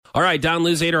All right, Don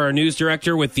Louzader, our news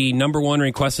director, with the number one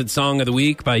requested song of the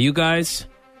week by you guys.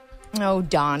 Oh,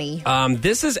 Donnie.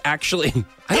 This is actually,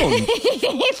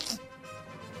 I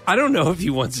don't know if he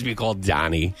wants to be called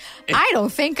Donnie. I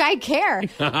don't think I care.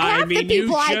 Half the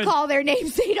people I call their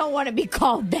names, they don't want to be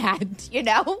called that, you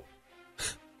know?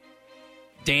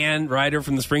 Dan Ryder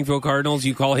from the Springfield Cardinals,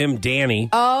 you call him Danny.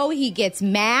 Oh, he gets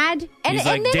mad. And, He's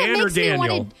like, and then Dan it or makes me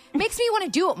Daniel? makes me want to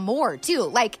do it more, too.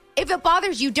 Like, if it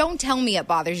bothers you, don't tell me it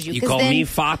bothers you. You call me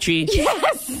Fachi?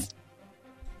 Yes.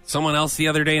 Someone else the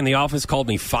other day in the office called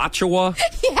me Fachawa?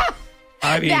 Yeah.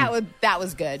 I mean, that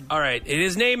was good. All right.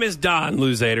 His name is Don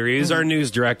Louzader. He is our news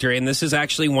director, and this is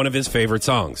actually one of his favorite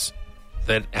songs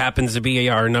that happens to be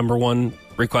our number one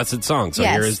requested song. So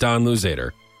Here is Don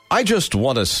Louzader. I just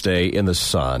want to stay in the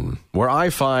sun, where I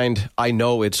find I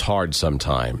know it's hard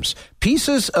sometimes.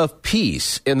 Pieces of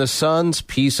peace in the sun's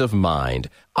peace of mind.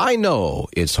 I know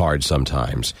it's hard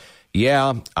sometimes.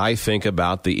 Yeah, I think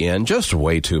about the end just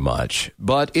way too much,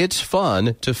 but it's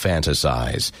fun to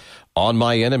fantasize on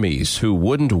my enemies who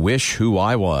wouldn't wish who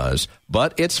I was,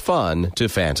 but it's fun to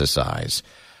fantasize.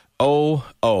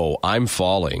 Oh, I'm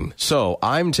falling, so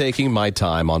I'm taking my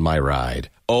time on my ride.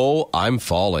 Oh, I'm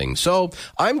falling, so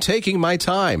I'm taking my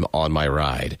time on my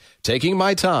ride. Taking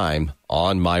my time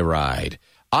on my ride.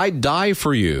 I'd die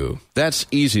for you. That's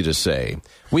easy to say.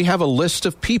 We have a list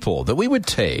of people that we would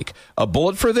take. A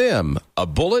bullet for them, a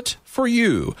bullet for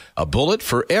you, a bullet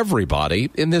for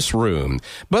everybody in this room.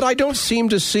 But I don't seem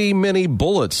to see many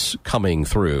bullets coming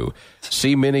through.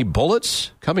 See many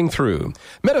bullets coming through.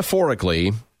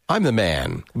 Metaphorically, I'm the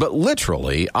man, but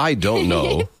literally, I don't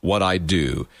know what I'd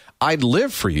do. I'd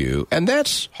live for you, and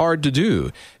that's hard to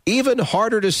do. Even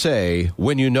harder to say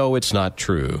when you know it's not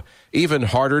true. Even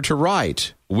harder to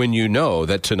write when you know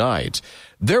that tonight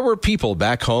there were people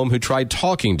back home who tried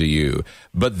talking to you,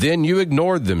 but then you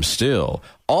ignored them still.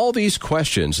 All these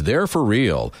questions, they're for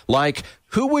real. Like,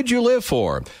 who would you live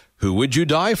for? Who would you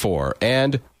die for?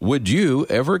 And would you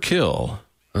ever kill?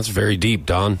 That's very deep,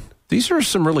 Don. These are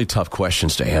some really tough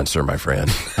questions to answer, my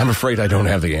friend. I'm afraid I don't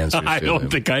have the answers. I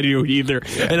don't think I do either.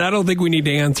 Yeah. And I don't think we need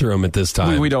to answer them at this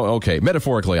time. We don't. Okay.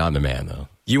 Metaphorically, I'm the man, though.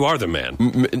 You are the man.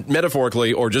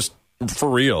 Metaphorically, or just for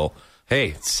real.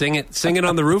 Hey, sing it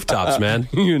on the rooftops, man.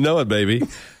 You know it, baby.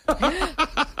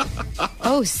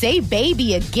 Oh, say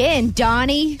baby again,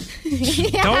 Donnie.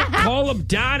 Don't call him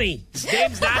Donnie. His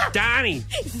name's not Donnie.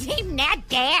 His name's not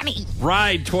Danny.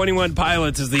 Ride 21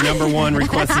 Pilots is the number one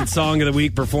requested song of the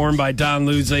week, performed by Don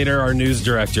Louzader, our news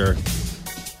director.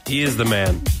 He is the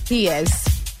man. He is.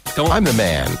 I'm the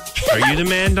man. Are you the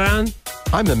man, Don?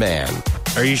 I'm the man.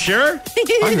 Are you sure?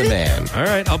 I'm the man. All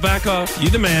right, I'll back off. You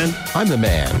the man. I'm the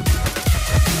man.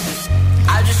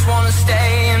 I just want to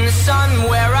stay in the sun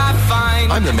where I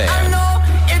find I'm the man. I know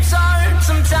it's hard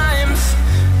sometimes.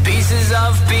 Pieces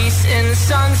of peace in the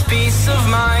sun's peace of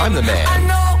mind. I'm the man. I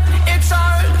know it's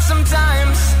hard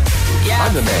sometimes. Yeah,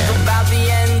 I'm the man. think about the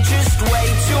end just way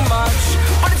too much.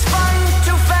 But it's fun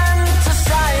to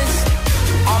fantasize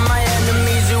on my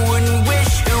enemies who wouldn't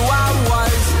wish who I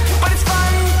was. But it's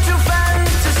fun to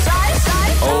fantasize.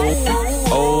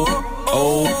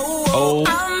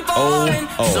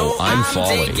 I'm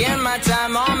falling. Taking my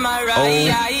time on my ride.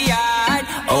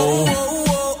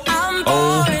 I'm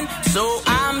falling, so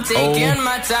I'm taking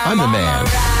my time I'm the on man. my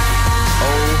ride.